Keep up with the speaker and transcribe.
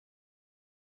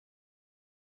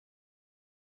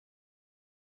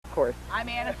course. I'm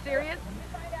Anna Syrios.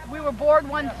 We were bored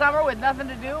one summer with nothing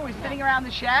to do. We were sitting around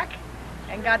the shack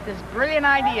and got this brilliant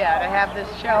idea to have this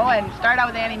show and start out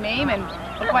with Annie Mame, and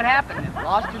look what happened. It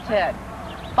lost its head.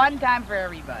 Fun time for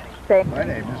everybody. My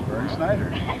name is Verne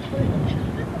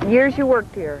Snyder. Years you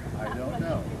worked here? I don't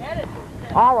know.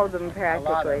 All of them,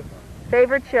 practically.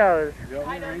 Favorite shows? The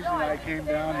only reason I came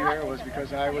down here was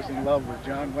because I was in love with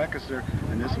John Weckeser,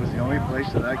 and this was the only place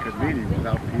that I could meet him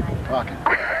without people talking.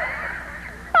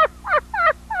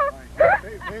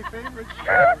 My favorite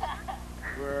shows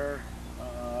were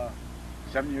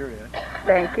 7-Year Itch.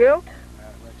 Thank you.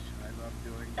 Which I love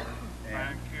doing.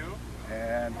 Thank you.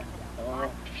 And,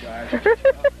 oh gosh,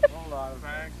 a whole lot of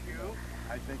thank you.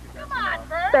 I think that's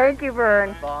enough. Thank you,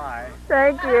 Verne. Bye.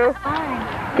 Thank you.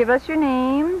 Hi. Give us your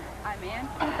name. I'm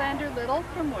Freedlander Little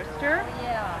from Worcester.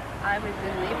 Yeah. I was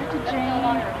in Labor to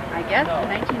Jane, I guess, in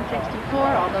 1964,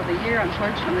 although the year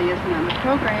unfortunately isn't on the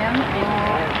program.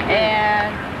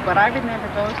 And what I remember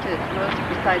most,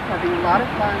 besides having a lot of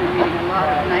fun and meeting a lot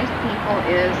of nice people,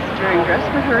 is during dress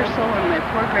rehearsal when my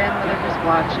poor grandmother was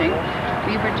watching,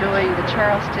 we were doing the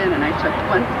Charleston, and I took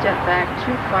one step back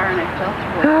too far and I fell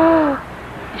through it.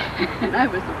 And I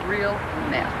was a real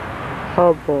mess.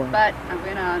 Oh boy. But I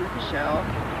went on with the show,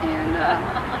 and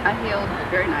I healed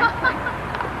very nicely.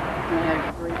 And I had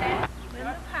a great time.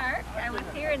 Little Park. I was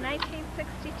here in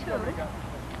 1962.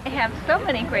 I have so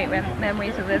many great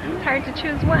memories of this. It's hard to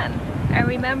choose one. I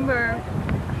remember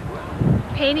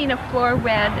painting a floor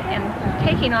red and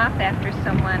taking off after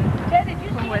someone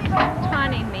who was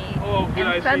taunting me.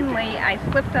 And suddenly I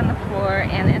slipped on the floor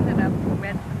and ended up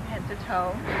red from head to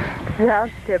toe.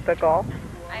 That's typical.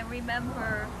 I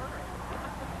remember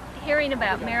hearing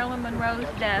about Marilyn Monroe's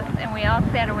death, and we all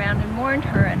sat around and mourned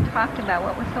her and talked about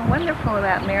what was so wonderful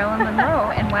about Marilyn Monroe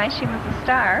and why she was a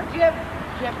star. Did you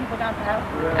have people down at the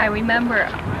house? I remember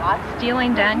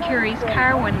stealing Don Curie's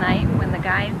car one night when the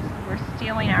guys were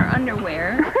stealing our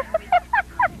underwear. We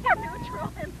took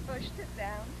neutral and pushed it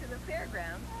down to the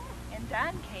fairgrounds, and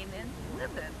Don came in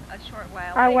with it a short while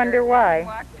later. I wonder why. And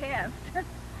walked past.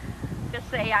 To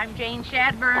say I'm Jane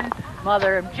Shadburn,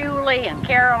 mother of Julie and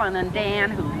Carolyn and Dan,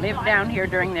 who lived down here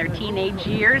during their teenage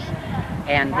years,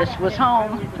 and this was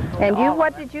home. And you,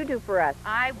 what did you do for us?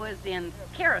 I was in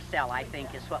Carousel, I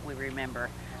think is what we remember,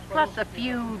 plus a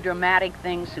few dramatic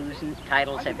things whose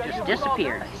titles have just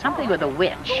disappeared. Something with a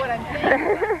witch.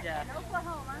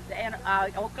 And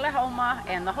Oklahoma,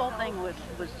 and the whole thing was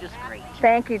just great.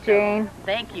 Thank you, Jane.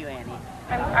 Thank you, Annie.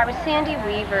 I was Sandy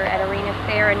Weaver at Arena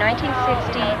Fair in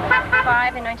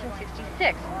 1965 and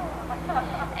 1966.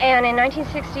 And in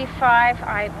 1965,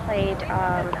 I played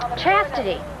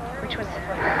Chastity, which was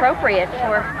appropriate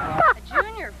for a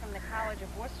junior from the College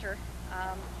of Worcester.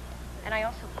 And I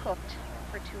also cooked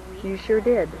for 2 weeks. You sure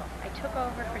did. I took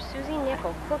over for Susie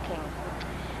Nickel cooking.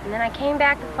 And then I came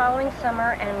back the following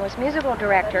summer and was musical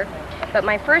director. But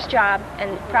my first job,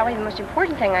 and probably the most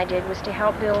important thing I did, was to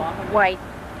help Bill White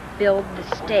build the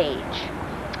stage.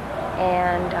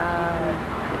 And,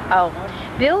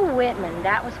 Bill Whitman,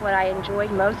 that was what I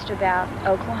enjoyed most about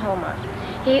Oklahoma.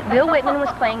 Bill Whitman was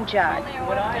playing Judd,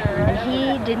 and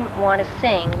he didn't want to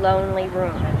sing Lonely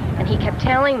Room. And he kept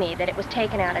telling me that it was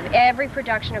taken out of every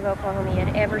production of Oklahoma he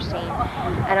had ever seen.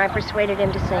 And I persuaded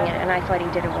him to sing it, and I thought he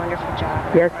did a wonderful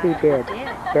job. Yes, he did. He did.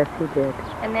 Yes, he did.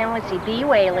 And then let's see, Liz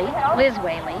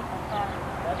Whaley,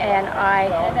 and I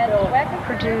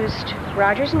produced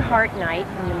Rodgers and Hart Night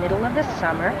in the middle of the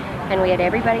summer, and we had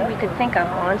everybody we could think of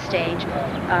on stage,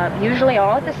 usually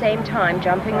all at the same time,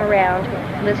 jumping around.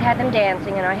 Liz had them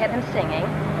dancing, and I had them singing.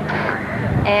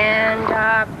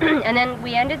 And then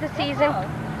we ended the season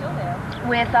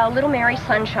with Little Mary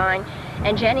Sunshine,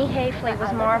 and Jenny Hafley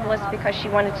was marvelous because she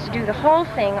wanted to do the whole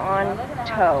thing on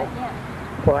toe.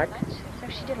 What? So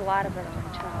she did a lot of it on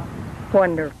toe.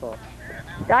 Wonderful.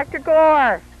 Dr.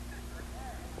 Gore!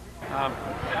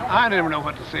 I don't even know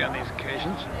what to say on these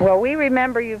occasions. Well, we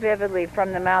remember you vividly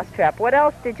from the Mousetrap. What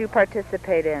else did you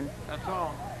participate in? That's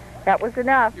all. That was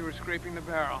enough. You were scraping the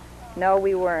barrel. No,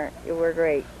 we weren't. You were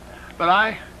great. But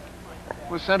I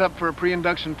was sent up for a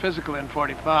pre-induction physical in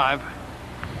 '45,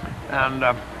 and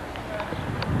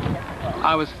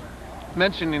I was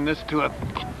mentioning this to a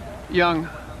young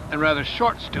and rather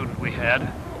short student we had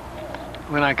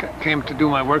when I came to do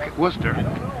my work at Worcester.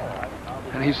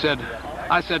 And he said,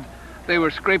 I said, they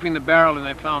were scraping the barrel and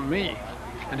they found me.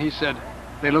 And he said,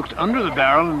 they looked under the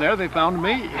barrel and there they found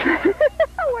me.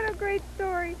 What a great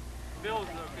story.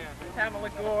 Pamela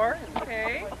Gore,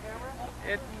 okay.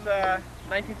 It's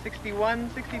 1961,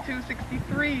 62,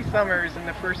 63 summers. In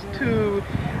the first two,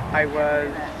 I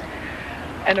was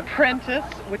an apprentice,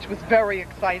 which was very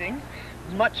exciting.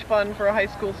 much fun for a high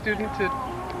school student to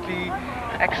be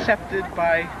accepted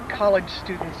by college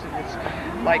students. And it's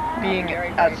like being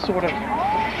a sort of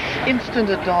instant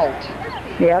adult.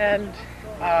 Yep. And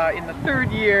in the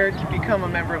third year, to become a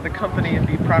member of the company and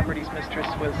be properties mistress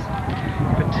was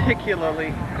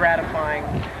particularly gratifying.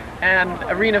 And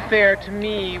Arena Fair, to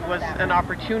me, was an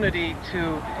opportunity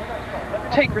to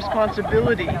take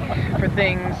responsibility for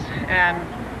things and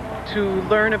to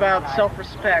learn about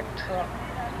self-respect.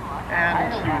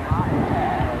 And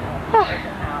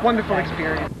wonderful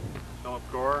experience. Philip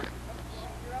Gore,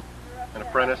 an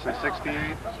apprentice in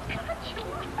 '68,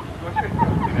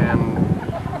 and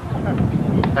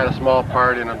had a small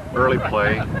part in an early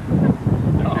play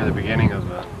near the beginning of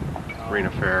the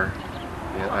Arena Fair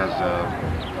as a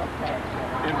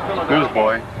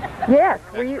newsboy. Yes.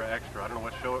 Were you? Extra. I don't know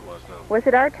what show it was though. Was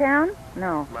it Our Town?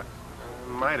 No.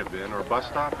 Might have been, or Bus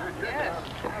Stop.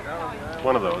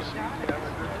 One of those.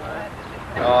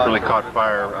 Really caught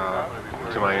fire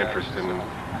to my interest in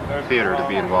theater to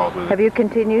be involved with it. Have you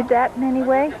continued that in any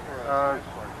way?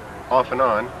 Off and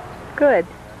on. Good.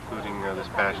 Including this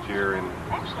past year in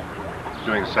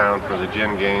doing sound for the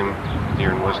gin game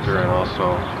here in Worcester, and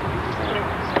also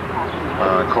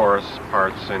chorus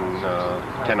parts in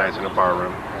 10 Nights in a Bar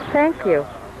Room. Thank you.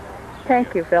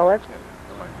 Thank you, Philip.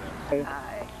 Hi.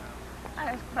 I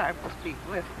asked Barb to speak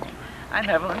with me. I'm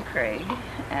Evelyn Craig,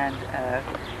 and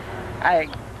I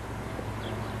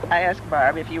asked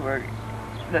Barb if you were,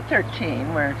 the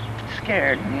 13 were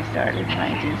scared when you started in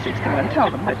 1961. Tell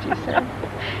them what you said.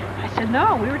 I said,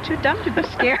 no, we were too dumb to be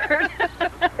scared.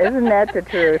 Isn't that the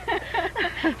truth?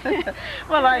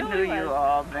 Well, I knew you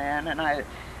all then, and I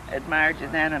admired you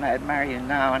then, and I admire you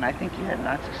now, and I think you had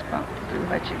lots of spunk to do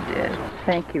what you did.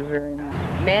 Thank you very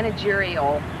much.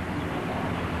 Managerial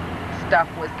stuff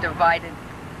was divided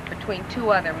between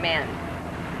two other men,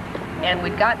 and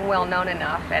we'd gotten well known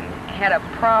enough and had a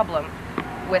problem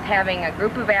with having a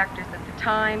group of actors at the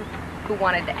time who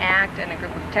wanted to act and a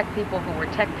group of tech people who were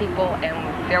tech people,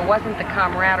 and there wasn't the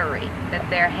camaraderie that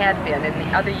there had been in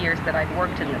the other years that I'd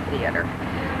worked in the theater.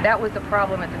 That was a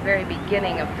problem at the very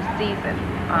beginning of the season.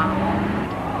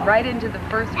 Right into the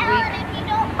first week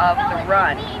of the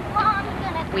run,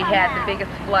 we had the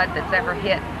biggest flood that's ever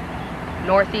hit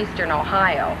northeastern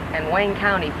Ohio, and Wayne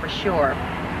County for sure.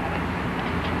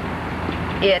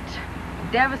 It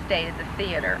devastated the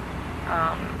theater.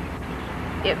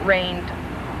 It rained,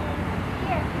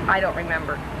 I don't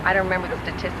remember the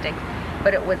statistics,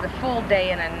 but it was a full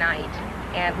day and a night.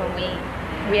 And when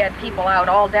we had people out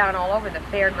all over the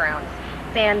fairgrounds,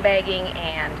 sandbagging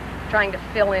and trying to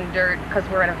fill in dirt because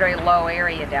we're in a very low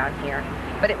area down here.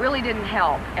 But it really didn't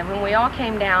help. And when we all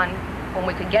came down, when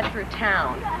we could get through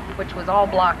town, which was all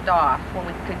blocked off, when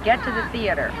we could get to the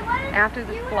theater after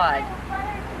the flood,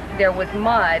 there was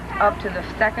mud up to the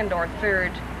second or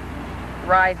third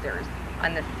risers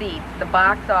on the seats. The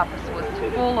box office was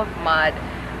full of mud,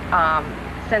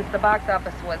 since the box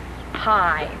office was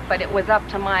high, but it was up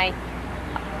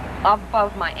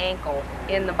above my ankles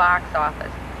in the box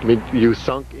office. I mean, you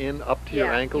sunk in up to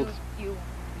your ankles? You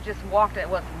just walked, it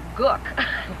was gook.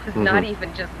 It was not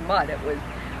even just mud, it was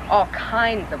all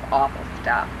kinds of awful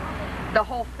stuff. The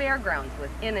whole fairgrounds was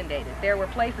inundated. There were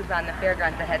places on the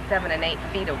fairgrounds that had 7 and 8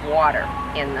 feet of water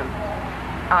in them.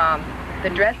 The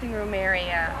dressing room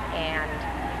area and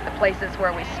the places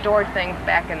where we stored things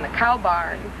back in the cow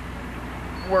barn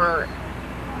were,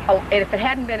 if it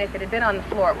had been on the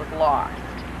floor, it was lost.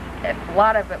 If a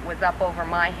lot of it was up over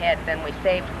my head, then we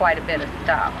saved quite a bit of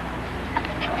stuff.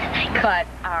 But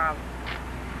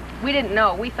we didn't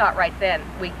know. We thought right then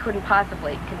we couldn't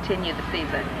possibly continue the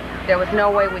season. There was no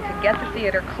way we could get the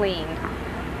theater cleaned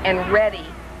and ready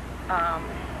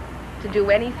to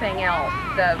do anything else.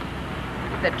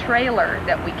 The trailer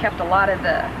that we kept a lot of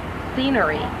the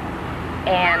scenery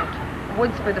and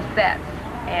woods for the sets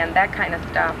and that kind of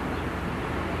stuff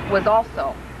was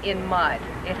also in mud.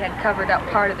 It had covered up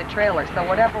part of the trailer, so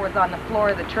whatever was on the floor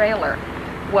of the trailer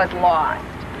was lost.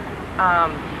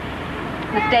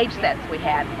 The stage sets we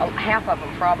had, half of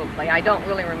them probably, I don't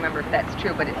really remember if that's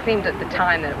true, but it seemed at the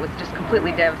time that it was just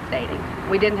completely devastating.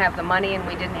 We didn't have the money and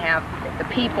we didn't have the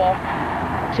people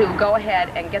to go ahead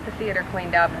and get the theater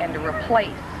cleaned up and to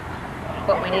replace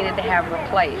what we needed to have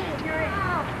replaced.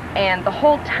 And the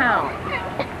whole town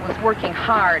was working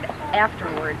hard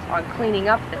afterwards on cleaning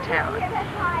up the town.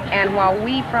 And while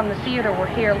we from the theater were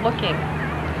here looking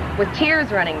with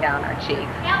tears running down our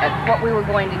cheeks at what we were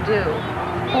going to do,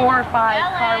 4 or 5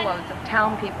 carloads of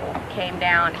town people came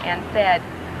down and said,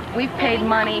 we've paid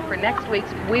money for next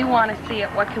week's, we want to see it,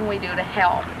 what can we do to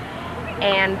help?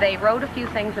 And they wrote a few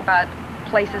things about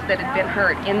places that had been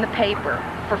hurt in the paper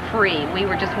for free. We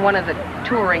were just one of the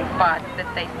touring spots that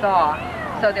they saw.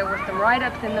 So there were some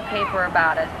write-ups in the paper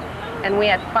about us, and we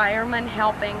had firemen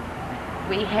helping.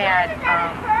 We had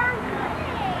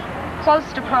close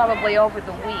to probably over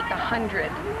the week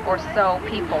 100 or so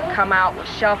people come out with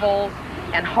shovels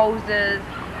and hoses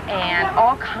and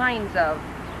all kinds of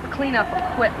cleanup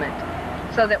equipment,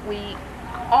 so that we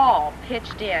all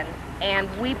pitched in, and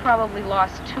we probably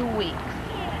lost 2 weeks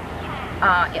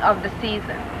of the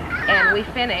season. And we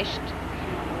finished,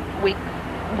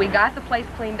 we got the place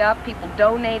cleaned up, people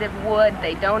donated wood,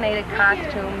 they donated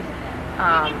costumes.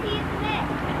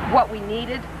 What we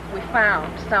needed, we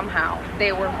found somehow.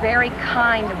 They were very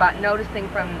kind about noticing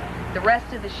from the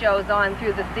rest of the shows on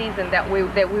through the season that we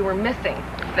were missing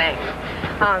things.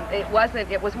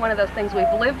 It was one of those things,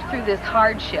 we've lived through this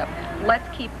hardship. Let's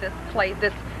keep this place,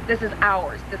 this is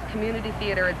ours. This community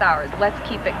theater is ours. Let's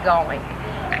keep it going.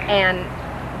 And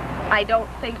I don't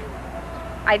think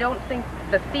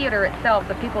the theater itself,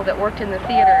 the people that worked in the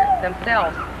theater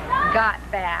themselves, got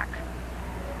back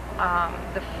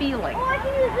the feeling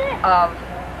of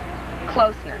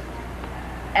closeness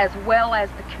as well as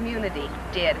the community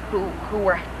did, who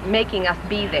were making us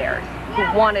be theirs, who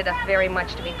wanted us very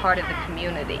much to be part of the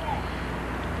community.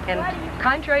 And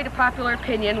contrary to popular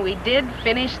opinion, we did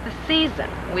finish the season.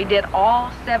 We did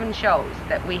all 7 shows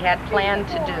that we had planned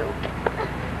to do.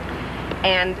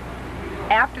 And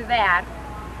after that,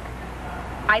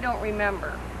 I don't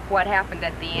remember what happened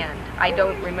at the end. I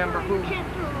don't remember who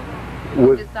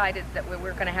decided that we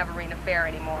weren't going to have Arena Fair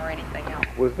anymore or anything else.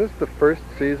 Was this the first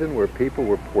season where people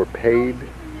were paid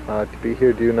to be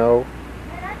here, do you know?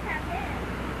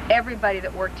 Everybody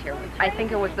that worked here, I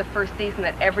think it was the first season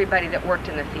that everybody that worked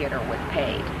in the theater was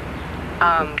paid.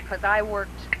 Because I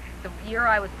worked, the year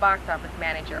I was box office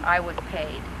manager, I was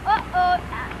paid.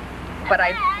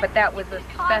 But that was a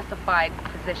specified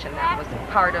position, that was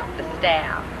part of the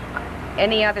staff.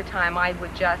 Any other time I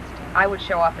would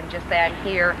show up and just say, I'm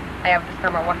here, I have the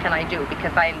summer, what can I do?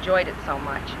 Because I enjoyed it so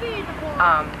much.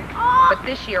 But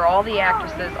this year, all the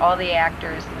actresses, all the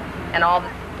actors, and all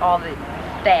the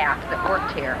staff that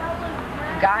worked here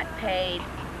got paid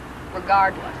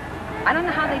regardless. I don't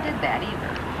know how they did that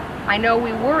either. I know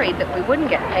we worried that we wouldn't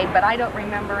get paid, but I don't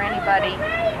remember anybody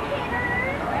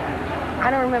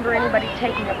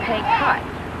taking a pay cut.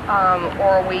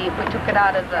 Or we took it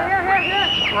out of the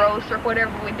gross or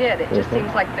whatever we did. It just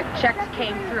seems like the checks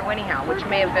came through anyhow, which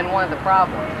may have been one of the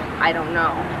problems. I don't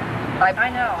know. I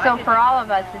know. So for all of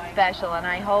us, it's special, and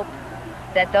I hope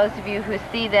that those of you who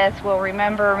see this will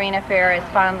remember Arena Fair as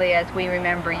fondly as we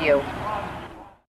remember you.